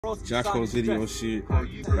Jacko's video shoot,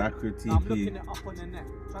 back with TP.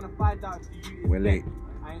 We're late.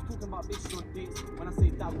 I ain't talking about bitches on dates. When I say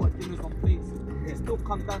that, what dinners on plates. It still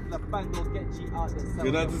comes down to the bang, they'll get G out there.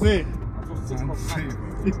 Good night to say. I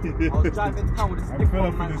was driving town with a stick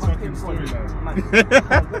on my fucking storyline.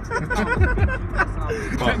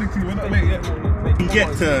 Technically, we're not late yet. We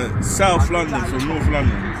get to South London from North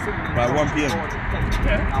London by 1 PM.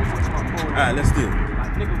 Yeah. Alright, let's do it.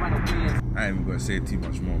 I ain't even gonna say too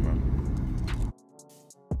much more, man.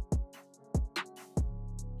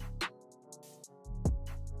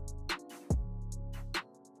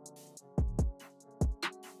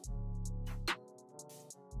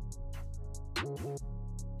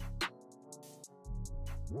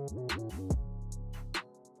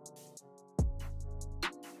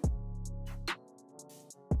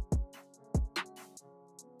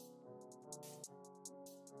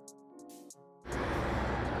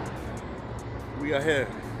 We are here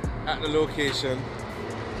at the location.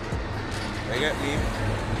 You get me?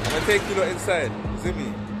 I'm gonna take you lot inside.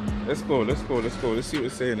 Zimmz. Let's go, let's go, let's go. Let's see what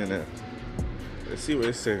it's saying in there. Let's see what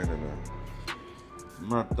it's saying in there.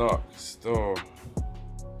 My dark store.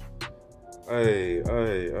 Hey.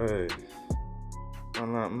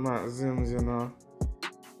 I'm like Matt Zimmz, you know.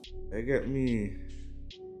 You get me?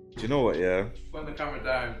 Do you know what, yeah? Put the camera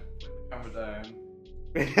down. Put the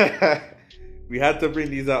camera down. We had to bring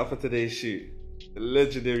these out for today's shoot. The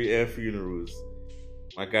legendary air funerals.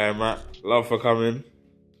 My guy Matt, love for coming.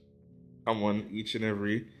 Come on, each and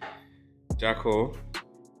every. Jacko.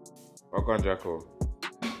 Rock on Jacko.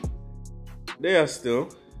 They are still.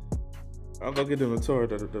 I'm gonna give them a tour of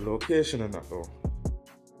the location and that though.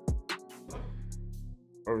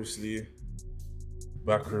 Obviously,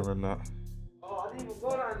 back room and that. Oh, I didn't even go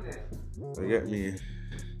down there. They get me.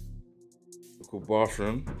 Cool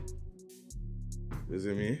bathroom. You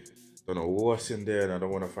see me? Don't know what's in there and I don't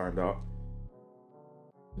want to find out.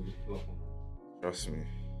 Trust me.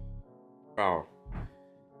 Wow.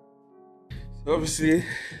 So obviously,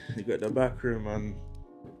 you got the back room and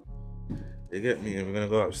you get me, and we're gonna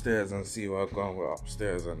go upstairs and see what's going on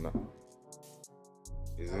upstairs and that.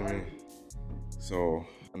 You see me? So,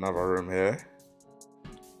 another room here.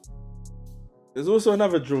 There's also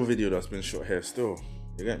another drill video that's been shot here still.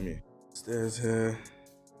 You get me? Stairs here,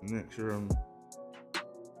 next room.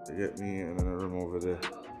 You get me, and then a room over there.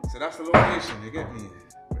 So that's the location, you get me?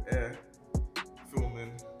 We're here,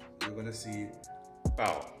 filming, you're gonna see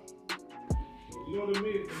bow. You know what I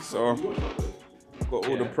mean? So, got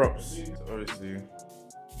all the props. So obviously,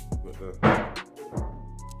 got the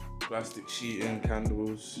plastic sheeting,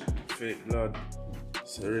 candles, fake blood,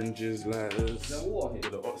 syringes, lighters. The water here.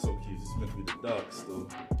 The OXO keys, it's meant to be the dark still.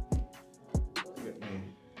 You get me?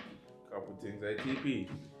 Couple things. Hey, TP.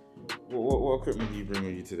 What equipment do you bring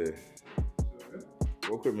with you today?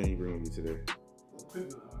 What equipment do you bring with you today?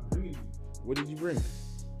 What did you bring?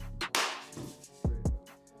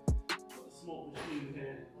 Smoke machine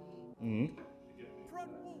here. Mm-hmm.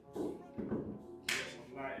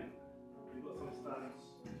 Some lighting. We got some stands.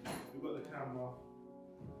 We got the camera.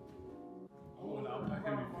 I want to unpack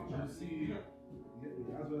everything. You see,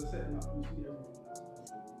 as we're setting up, you see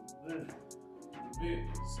everything. Then,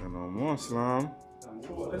 So no more slime.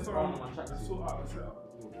 let's sort out the setup.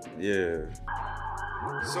 Yeah.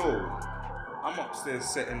 So, I'm upstairs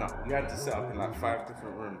setting up. We had to set up in like 5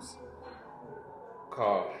 different rooms.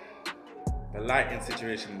 Car. The lighting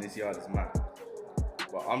situation in this yard is mad.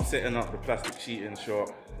 But I'm setting up the plastic sheeting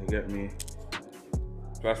shot. You get me?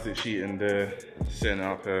 Plastic sheeting there. Setting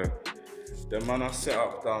up here. The man I set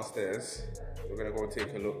up downstairs. We're gonna go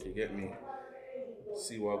take a look. You get me?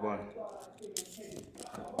 See what I'm going.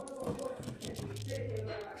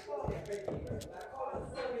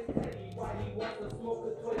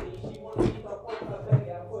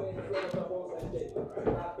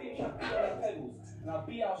 Now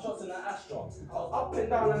beat out shots in the Astra. I was up and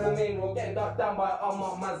down on the main road, getting ducked down by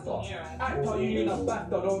my Mazda. Actor, you in a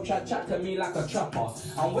backdoor, don't try chat to me like a trapper.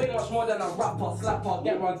 I'm way much more than a rapper, slapper,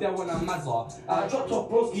 get round there when I'm Mazda. I dropped off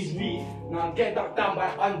broski's beat, now I'm getting ducked down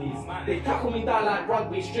by undies. They tackle me down like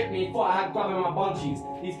rugby, stripped me, thought I had grabbing my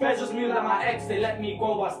bunchies. These pairs just move like my ex, they let me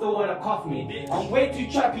go but still wanna cuff me. I'm way too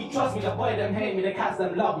trappy, trust me, the boy them hate me, the cats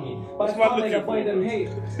them love me. But it's funny the boy them hate.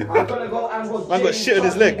 I'm gonna go and go Man got shit on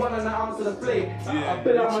his leg. One on the arms to the plate. I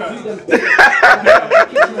bet I'm gonna do them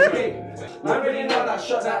big. I really know that I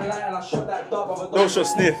shot that light and I shot that dog. Don't shot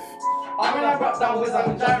sniff. I mean I rap down with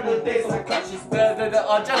I'm driving the days like clutches. I'm going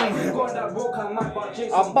that broke and mad but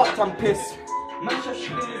Jason. I'm bucked and pissed. Man should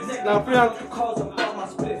shoot in his neck. Now I'm feeling to cars and got my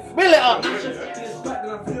spliff. Fill it up! Man should shoot in his back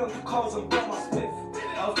and I'm feeling to cars and got my spliff.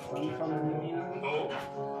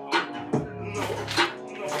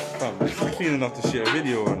 This is clean enough to shoot a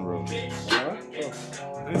video on, bro. Let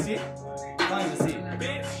me see. Can't even see.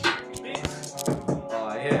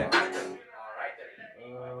 Oh yeah.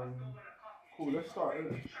 Cool, let's start,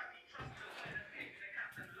 innit?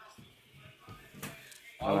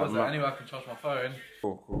 Anyway, I can charge my phone.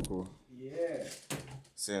 Cool. Yeah.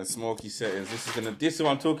 Saying smoky settings. This is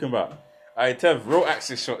what I'm talking about. Alright, Tev, roll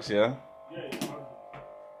axis shots, yeah?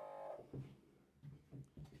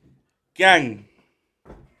 Gang.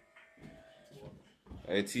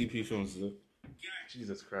 Hey, TPFilms.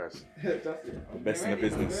 Jesus Christ. That's it. Best in the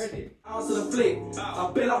business. Out to the flick,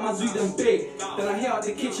 I build up my zoot and bake. Then I hit out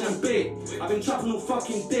the kitchen and bake. I've been trapping all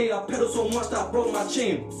fucking day. I pedal so much that I broke my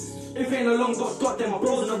chain. If ain't a long got them, my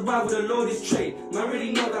bros on the ride with a loaded tray. Man,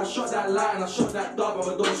 really know that I shot that light and I shot that dark, but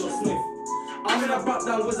I don't shot sniff. I'm in a brought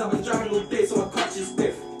down whiz, I've been driving all day, so my clutch is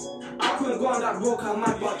stiff. I couldn't go on that road, I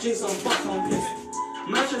might but Jason buck on piss.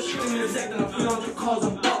 Man should shoot in the deck, then I 300 cars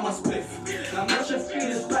and bought my spliff. Now man should feel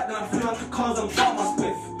his back, then I 300 cars and bought my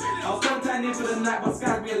spliff. I was sometime in for the night, but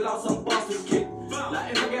Sky's be allowed some bastard kid.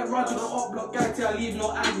 Like if I get run to the up block, guarantee I leave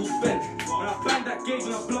no angles bent. When I bang that gauge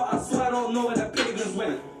in the block, I swear I don't know where the pagans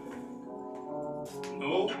went.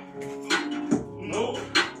 No,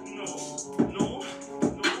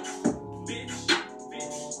 bitch.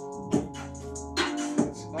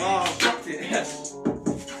 Oh, fucked it.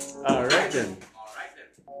 Alright then.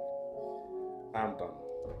 I'm done.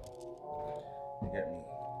 You get me?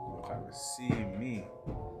 You can't see me.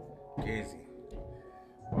 Gazy.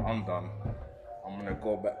 But I'm done. I'm gonna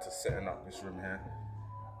go back to setting up this room here.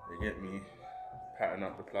 You get me? Patting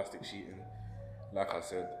up the plastic sheeting. Like I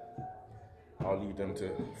said, I'll leave them to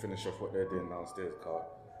finish off what they're doing downstairs, car.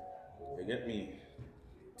 You get me?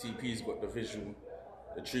 TP's got the visual,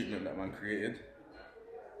 the treatment that man created.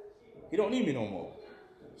 He don't need me no more.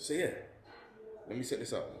 So yeah, let me set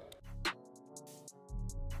this up.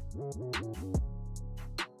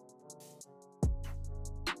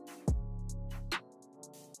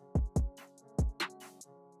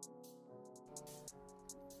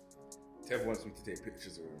 Tev wants me to take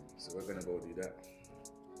pictures of him, so we're gonna go do that.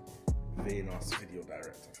 Vanos video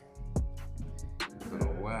director. I don't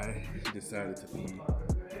know why he decided to be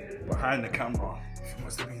behind the camera. He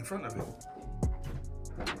wants to be in front of it.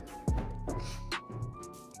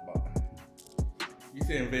 But you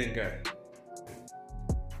saying vain guy?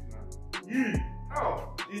 You?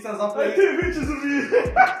 Oh, he says I'm taking pictures of you.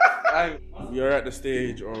 We are at the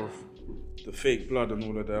stage of the fake blood and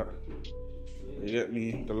all of that. You get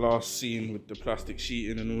me? The last scene with the plastic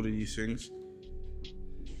sheeting and all of these things. Do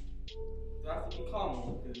I have to be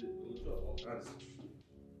calm because it will drop?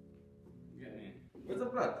 You get me? Where's the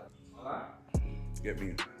blood? Alright. Get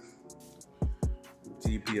me?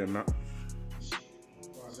 TP and that.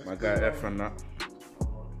 My guy F and that.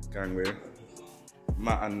 Gangway.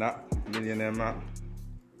 Matt and that. Millionaire Matt.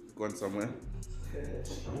 Going somewhere.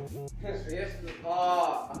 Yes.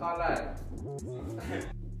 Oh, I can't lie.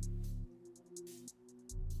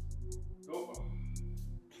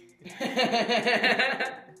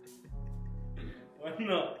 Why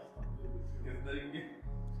not?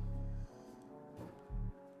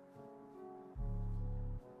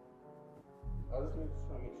 I was just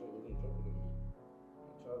trying to make sure it wasn't dropping on me.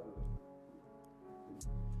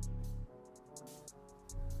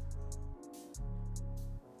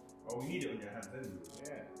 Oh, we need it on your hands anyway.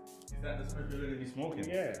 Yeah. Is that the spliff you're going to be smoking?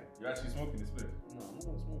 Yeah. You're actually smoking the spliff? No, I'm not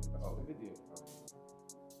gonna smoke. That's the video.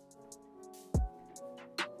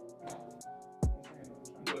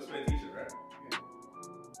 You got a spare t-shirt, right?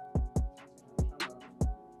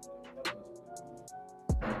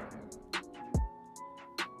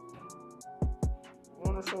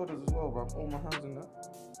 On the shoulders as well, bro. All my hands in that.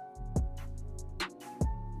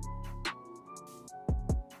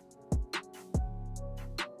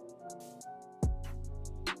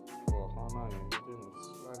 Bro, I can't lie, you're doing this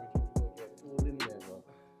slimy job, bro. Get all in there, bro.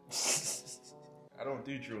 I don't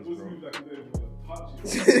do drills, What's bro. it like you don't touch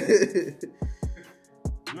it?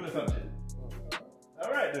 You want to touch it?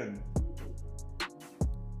 Alright then.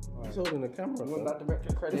 He's holding the camera. You want that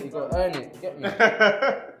director credit, you gotta earn it. Get me?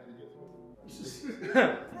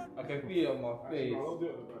 I can feel it on my face. I'll do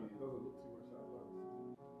it on the body. It doesn't look too much like that.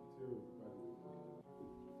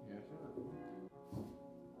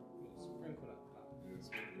 Sprinkle that.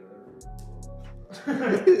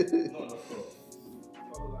 Not the floor.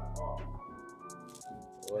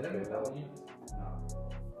 Let me do that one.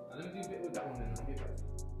 Let me do a bit with that one then. I'll give it.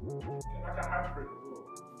 Like a handprint as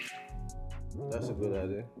well. That's a good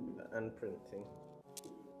idea. The handprint thing.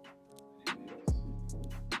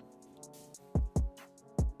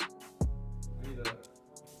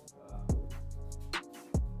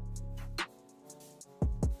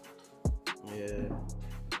 Yeah.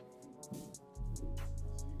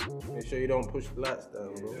 Make sure you don't push the lights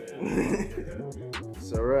down, bro.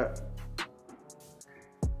 It's a wrap.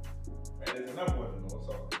 Hey, there's another one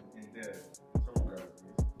also in there. Some guys,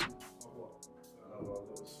 another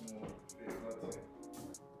little small bit of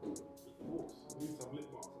Walkz. We need some lip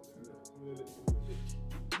marks on there.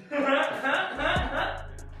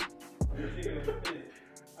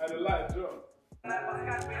 And the light drop.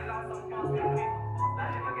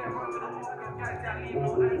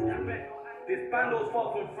 This bando's far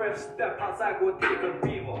from fresh, step outside, go take a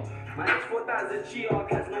breather. My ex-4 dad's a cheater,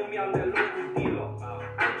 cats know me, I'm their local dealer.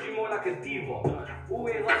 Andrew more like a diva.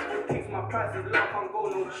 Always ask for things, my price is low, can't go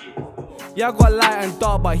no cheaper. Yeah, I got light and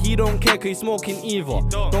dark, but he don't care cause he's smoking either.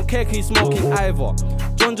 Don't care cause he's smoking either.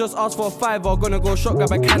 John just asked for a $5, gonna go shot,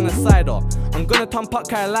 grab a can of cider. I'm gonna thump up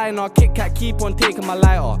Carolina, Kit Kat, keep on taking my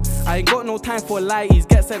lighter. I ain't got no time for lighties,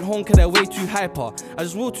 get sent home cause they're way too hyper. I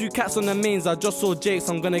just rolled 2 cats on the mains, I just saw Jake,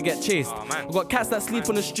 so I'm gonna get chased. I got cats that sleep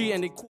on the street and they